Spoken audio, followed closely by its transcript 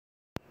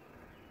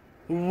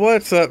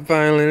What's up,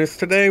 violinists?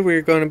 Today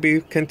we're going to be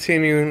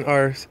continuing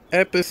our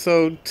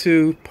episode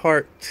 2,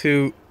 part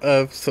 2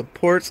 of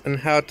supports and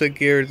how to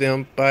gear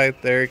them by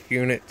their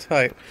unit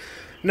type.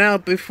 Now,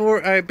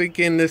 before I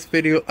begin this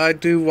video, I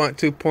do want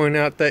to point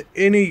out that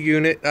any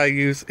unit I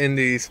use in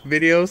these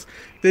videos,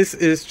 this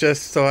is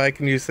just so I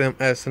can use them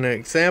as an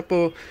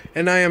example,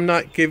 and I am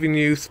not giving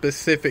you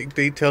specific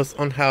details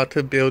on how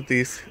to build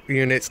these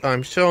units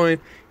I'm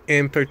showing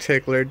in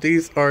particular.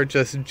 These are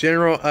just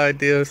general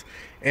ideas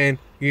and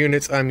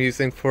units I'm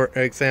using for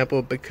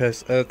example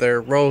because of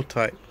their role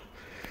type.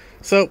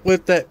 So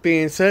with that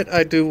being said,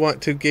 I do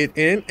want to get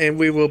in and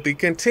we will be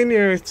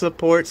continuing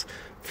supports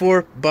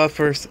for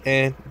buffers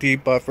and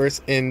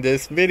debuffers in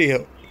this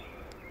video.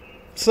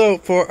 So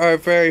for our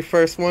very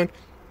first one,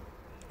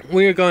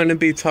 we are going to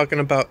be talking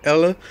about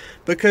Ella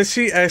because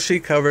she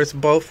actually covers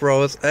both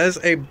roles as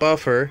a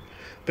buffer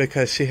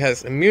because she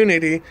has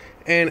immunity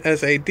and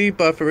as a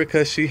debuffer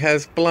because she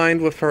has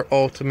blind with her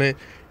ultimate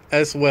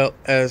as well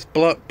as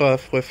block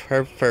buff with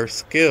her first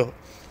skill.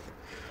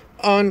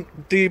 On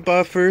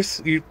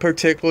debuffers, you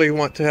particularly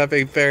want to have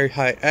a very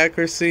high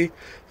accuracy,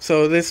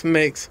 so this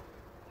makes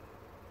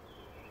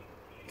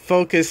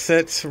focus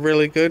sets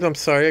really good. I'm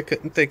sorry, I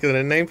couldn't think of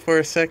the name for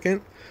a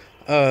second.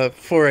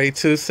 For a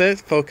 2 set,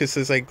 focus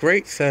is a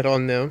great set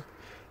on them.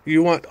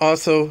 You want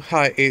also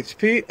high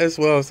HP as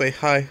well as a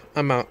high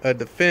amount of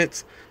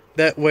defense.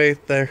 That way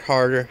they're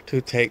harder to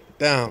take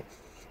down.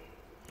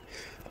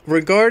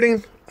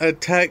 Regarding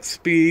attack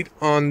speed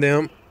on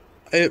them,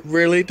 it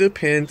really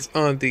depends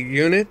on the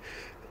unit.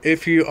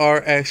 If you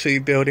are actually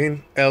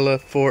building Ella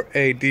for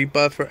a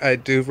debuffer, I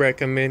do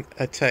recommend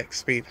attack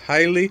speed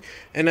highly,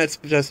 and that's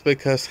just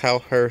because how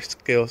her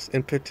skills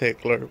in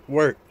particular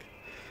work.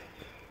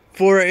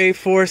 For a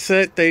 4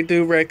 set, they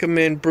do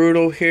recommend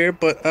brutal here,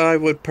 but I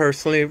would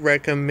personally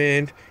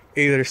recommend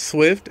either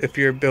swift if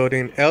you're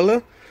building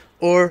Ella,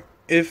 or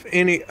if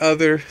any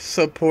other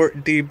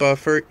support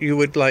debuffer, you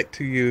would like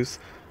to use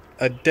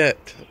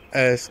adept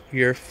as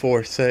your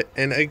 4 set,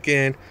 and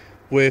again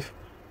with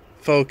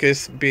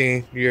focus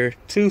being your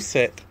 2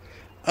 set.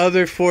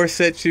 Other 4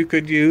 sets you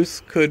could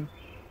use could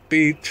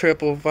be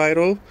triple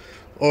vital,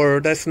 or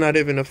that's not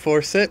even a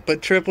 4 set,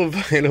 but triple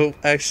vital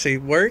actually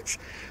works.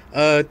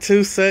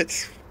 2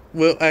 sets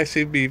will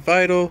actually be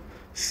vital,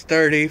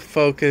 sturdy,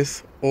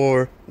 focus,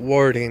 or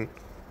warding.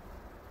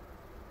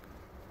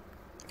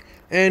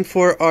 And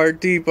for our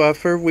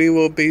debuffer, we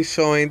will be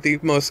showing the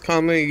most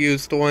commonly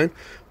used one,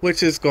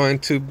 which is going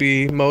to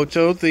be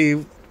Mojo,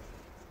 the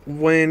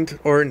wind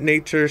or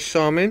nature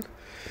shaman.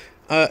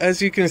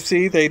 As you can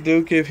see, they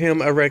do give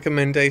him a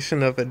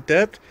recommendation of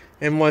adept.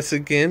 And once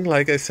again,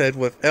 like I said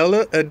with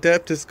Ella,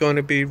 adept is going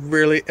to be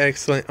really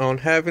excellent on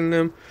having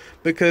them,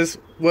 because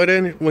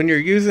when you're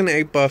using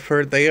a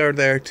buffer, they are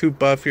there to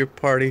buff your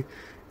party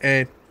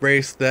and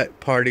raise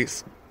that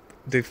party's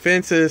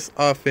defenses,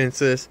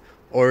 offenses,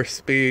 or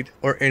speed,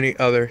 or any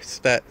other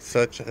stat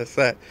such as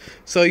that.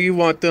 So you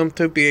want them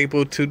to be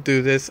able to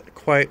do this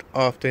quite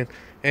often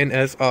and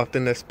as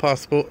often as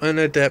possible. An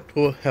adept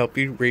will help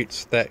you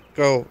reach that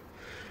goal.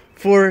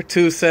 For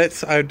 2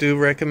 sets, I do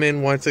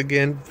recommend once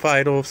again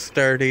vital,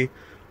 sturdy,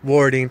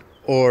 warding,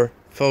 or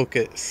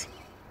focus.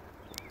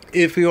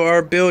 If you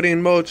are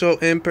building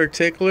Mojo in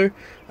particular,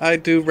 I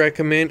do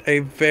recommend a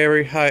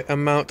very high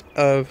amount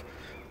of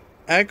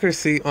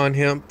accuracy on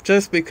him,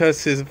 just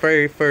because his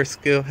very first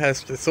skill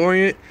has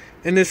disorient,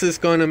 and this is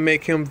going to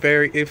make him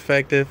very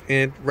effective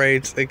in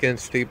raids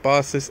against the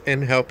bosses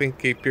and helping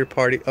keep your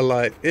party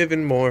alive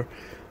even more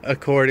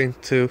according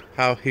to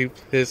how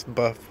his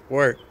buff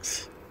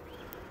works.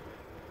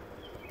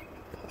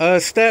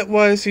 Stat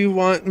wise, you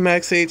want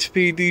max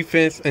HP,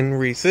 defense, and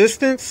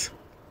resistance.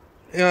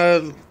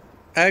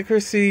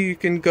 Accuracy you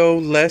can go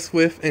less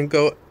with and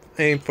go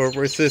aim for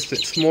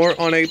resistance more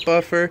on a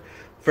buffer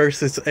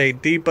versus a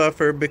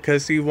debuffer,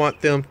 because you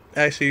want them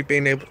actually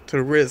being able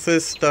to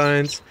resist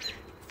stuns,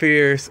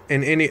 fears,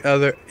 and any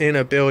other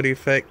inability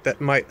effect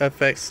that might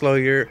affect slow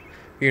your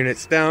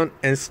units down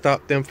and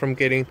stop them from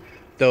getting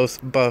those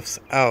buffs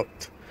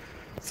out.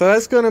 So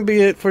that's going to be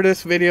it for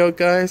this video,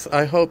 guys.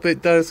 I hope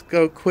it does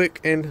go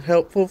quick and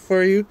helpful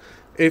for you.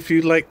 If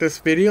you like this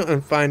video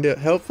and find it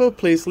helpful,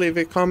 please leave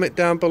a comment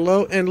down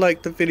below and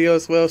like the video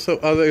as well so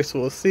others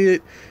will see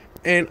it.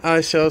 And I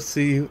shall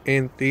see you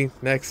in the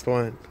next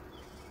one.